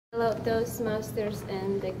Hello, Toastmasters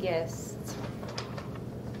and the guests.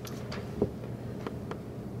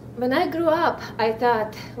 When I grew up, I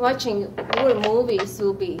thought watching war movies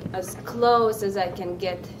will be as close as I can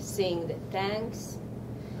get seeing the tanks,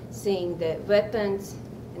 seeing the weapons,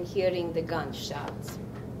 and hearing the gunshots.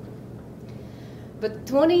 But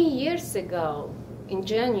 20 years ago, in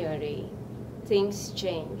January, things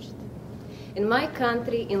changed. In my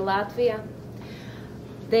country, in Latvia,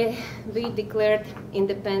 we declared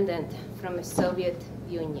independent from the Soviet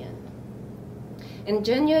Union. In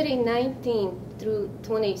January 19th through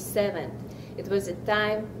 27th, it was a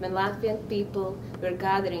time when Latvian people were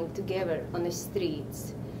gathering together on the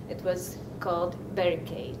streets. It was called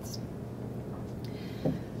barricades.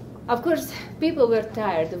 Of course, people were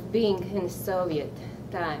tired of being in Soviet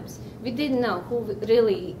times. We didn't know who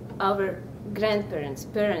really our grandparents,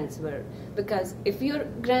 parents were, because if your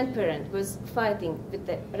grandparent was fighting with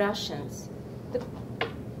the Russians,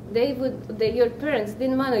 your parents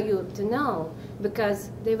didn't want you to know,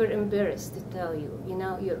 because they were embarrassed to tell you,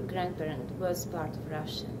 your grandparent was part of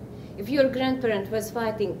Russia. If your grandparent was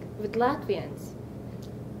fighting with Latvians,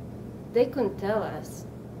 they couldn't tell us,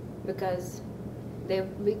 because the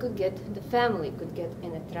family could get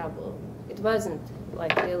in trouble. It wasn't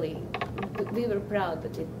like really, we were proud,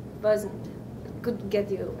 but it could get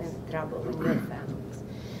you in trouble in your families.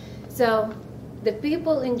 So the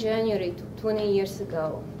people in January 20 years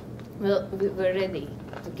ago, we were ready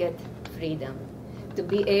to get freedom, to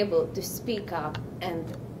be able to speak up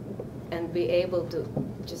and be able to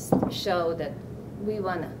just show that we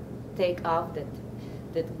want to take off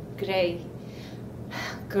that gray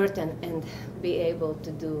curtain and be able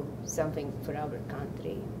to do something for our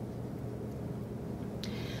country.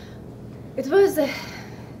 It was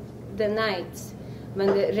the nights when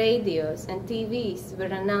the radios and TVs were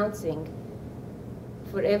announcing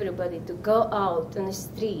for everybody to go out on the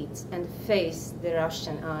streets and face the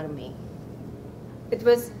Russian army. It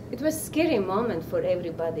was a scary moment for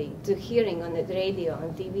everybody to hearing on the radio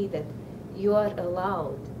and TV that you are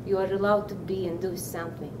allowed to be and do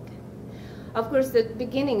something. Of course, the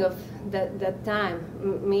beginning of that time,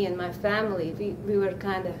 me and my family, we were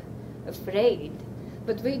kind of afraid.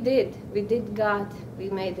 But we did we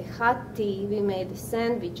made hot tea, we made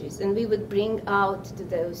sandwiches, and we would bring out to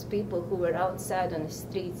those people who were outside on the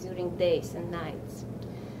streets during days and nights.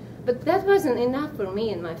 But that wasn't enough for me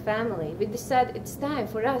and my family. We decided it's time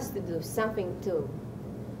for us to do something too.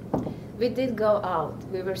 We did go out.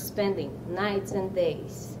 We were spending nights and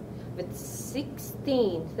days with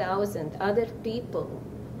 16,000 other people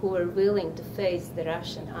who were willing to face the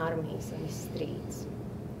Russian armies on the streets.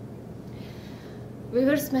 We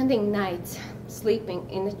were spending nights sleeping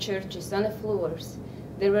in the churches, on the floors.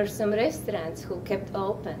 There were some restaurants who kept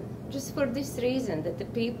open, just for this reason, that the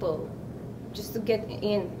people, just to get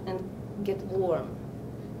in and get warm,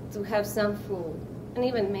 to have some food, and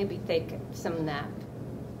even maybe take some nap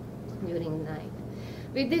during night.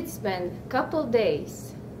 We did spend a couple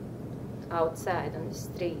days outside on the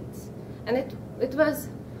streets, and it was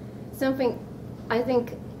something I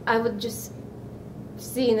think I would just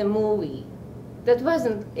see in a movie. That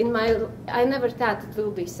wasn't I never thought it will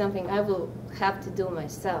be something I will have to do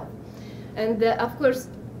myself. And of course,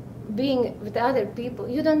 being with other people,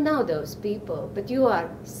 you don't know those people, but you are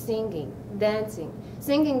singing, dancing,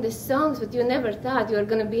 singing the songs that you never thought you were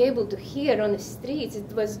going to be able to hear on the streets.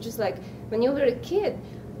 It was just like when you were a kid,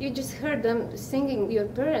 you just heard them singing, your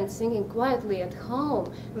parents singing quietly at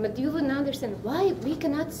home, but you wouldn't understand why we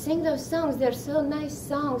cannot sing those songs. They're so nice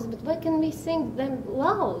songs, but why can't we sing them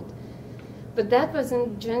loud? But that was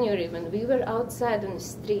in January when we were outside on the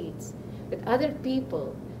streets with other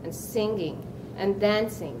people and singing and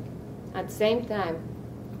dancing at the same time,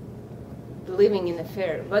 living in a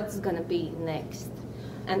fear, what's going to be next.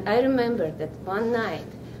 And I remember that one night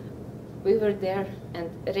we were there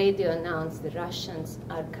and radio announced the Russians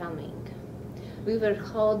are coming. We were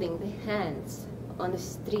holding the hands on the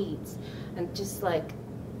streets and just like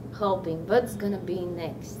hoping what's going to be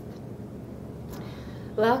next.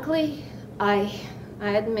 Luckily, I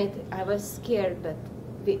admit I was scared, but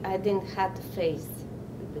I didn't have to face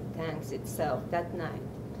the tanks itself that night.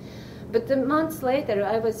 But the months later,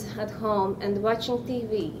 I was at home and watching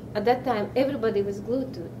TV. At that time, everybody was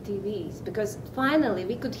glued to TVs because finally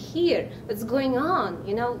we could hear what's going on.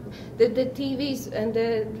 The TVs and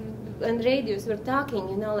radios were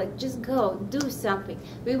talking. Like just go, do something.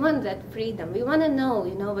 We want that freedom. We want to know,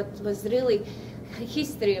 what was really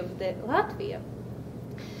history of the Latvia.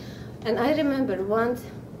 And I remember one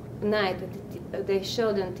night that they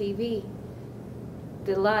showed on TV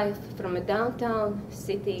the life from a downtown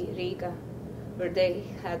city, Riga, where they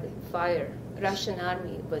had fire Russian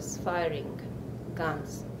army was firing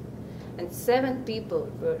guns, and 7 people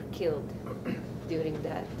were killed during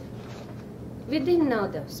that. We didn't know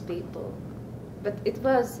those people, but it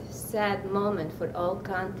was a sad moment for all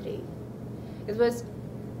country. It was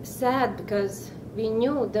sad because we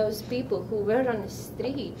knew those people who were on the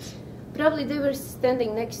streets. Probably they were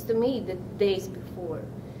standing next to me the days before,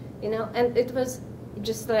 and it was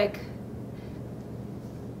just like,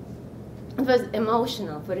 it was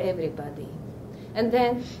emotional for everybody. And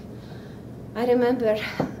then I remember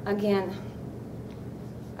again,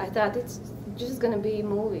 I thought it's just gonna be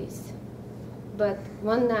movies. But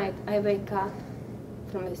one night I wake up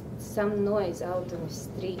from some noise out on the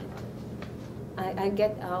street. I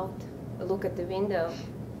get out, I look at the window,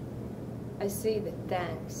 I see the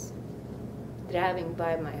tanks driving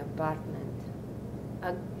by my apartment.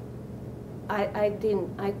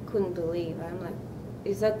 I couldn't believe. I'm like,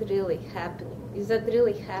 is that really happening? Is that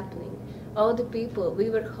really happening? All the people, we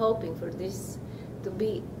were hoping for this to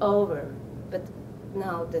be over, but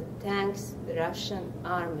now the tanks, the Russian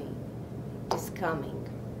army is coming.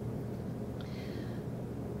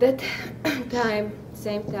 That time,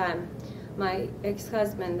 same time, my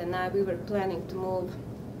ex-husband and I, we were planning to move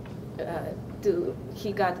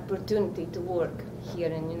he got opportunity to work here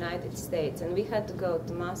in the United States, and we had to go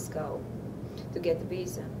to Moscow to get a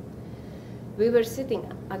visa. We were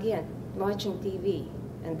sitting again watching TV,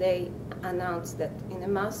 and they announced that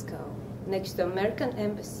in Moscow, next to American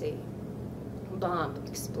embassy, bomb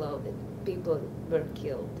exploded. People were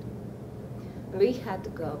killed. We had to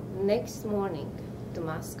go next morning to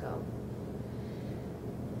Moscow.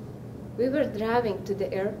 We were driving to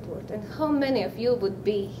the airport, and how many of you would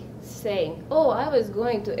be saying, oh, I was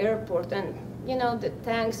going to airport, and the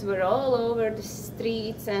tanks were all over the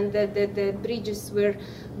streets, and the bridges were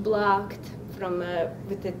blocked from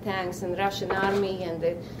with the tanks and Russian army, and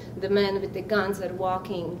the men with the guns are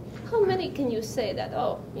walking. How many can you say that,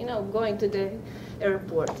 oh, going to the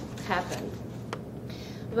airport happened?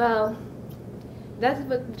 Well, that's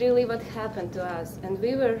really what happened to us, and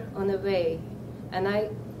we were on the way, and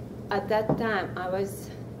at that time I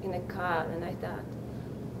was in a car, and I thought,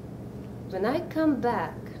 when I come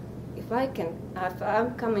back, if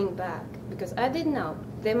I'm coming back, because I didn't know,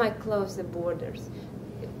 they might close the borders.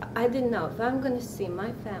 I didn't know if I'm going to see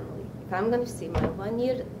my family, if I'm going to see my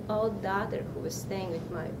 1-year-old daughter who was staying with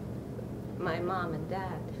my mom and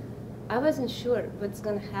dad. I wasn't sure what's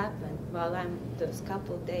going to happen while I'm those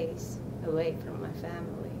couple days away from my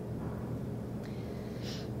family.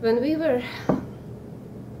 When we were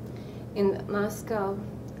in Moscow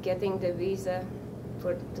getting the visa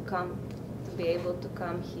to be able to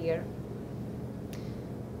come here,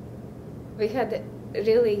 we had a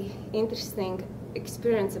really interesting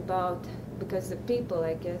experience because the people,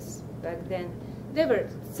 I guess, back then,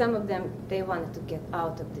 some of them, they wanted to get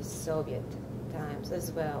out of the Soviet times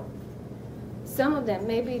as well. Some of them,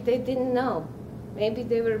 maybe they didn't know. Maybe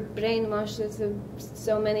they were brainwashed as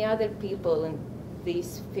so many other people in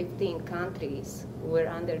these 15 countries who were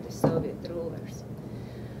under the Soviet rulers.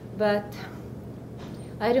 But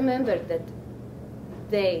I remember that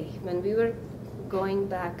day when we were going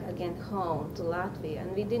back again home to Latvia,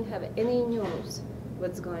 and we didn't have any news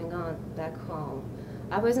what's going on back home.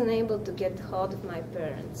 I wasn't able to get hold of my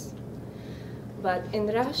parents. But in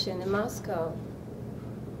Russia, in Moscow,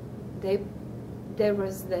 there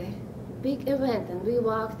was the big event, and we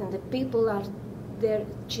walked, and the people are there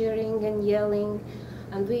cheering and yelling,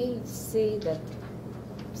 and we see that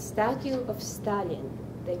statue of Stalin.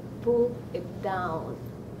 They pull it down.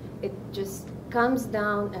 It just comes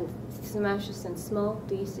down and smashes in small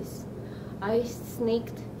pieces. I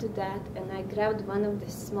sneaked to that, and I grabbed one of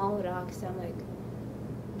the small rocks. I'm like,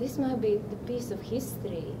 this might be the piece of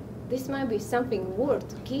history. This might be something worth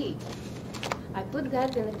to keep. I put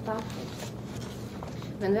that in a pocket.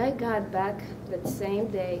 When I got back that same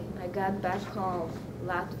day, I got back home,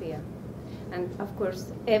 Latvia. And of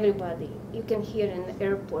course, everybody, you can hear in the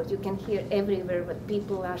airport, you can hear everywhere, but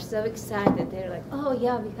people are so excited. They're like, oh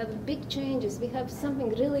yeah, we have big changes. We have something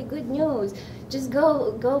really good news. Just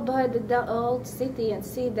go by the old city and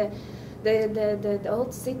see the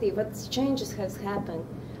old city, what changes has happened.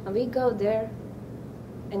 And we go there,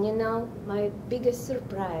 and my biggest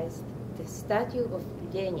surprise, the statue of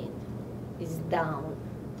Lenin is down.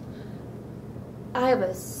 I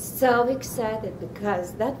was so excited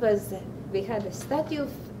because we had a statue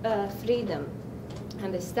of freedom,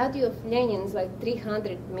 and the statue of Lenin is like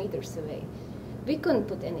 300 meters away. We couldn't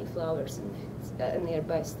put any flowers in the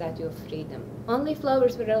nearby statue of freedom. Only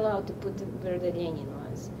flowers were allowed to put where the Lenin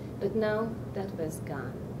was. But now that was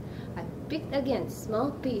gone. I picked again a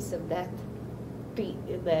small piece of that,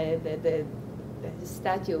 the the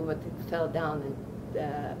statue, what it fell down and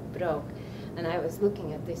broke. And I was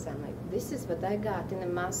looking at this, I'm like, this is what I got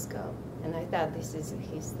in Moscow. And I thought this is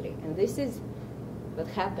history. And this is what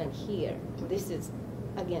happened here. This is,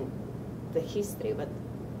 again, the history, but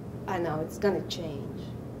I know it's going to change.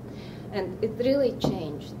 And it really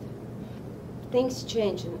changed. Things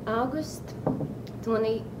changed in August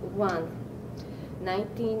 21,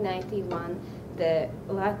 1991. The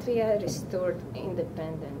Latvia restored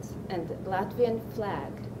independence, and the Latvian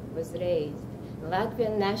flag was raised. The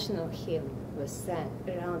Latvian national hymn was sang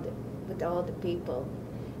around it with all the people.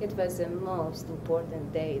 It was the most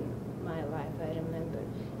important day in my life, I remember.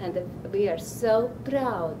 And we are so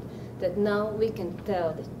proud that now we can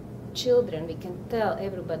tell the children, we can tell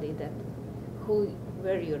everybody that who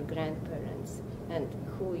were your grandparents and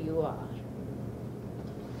who you are.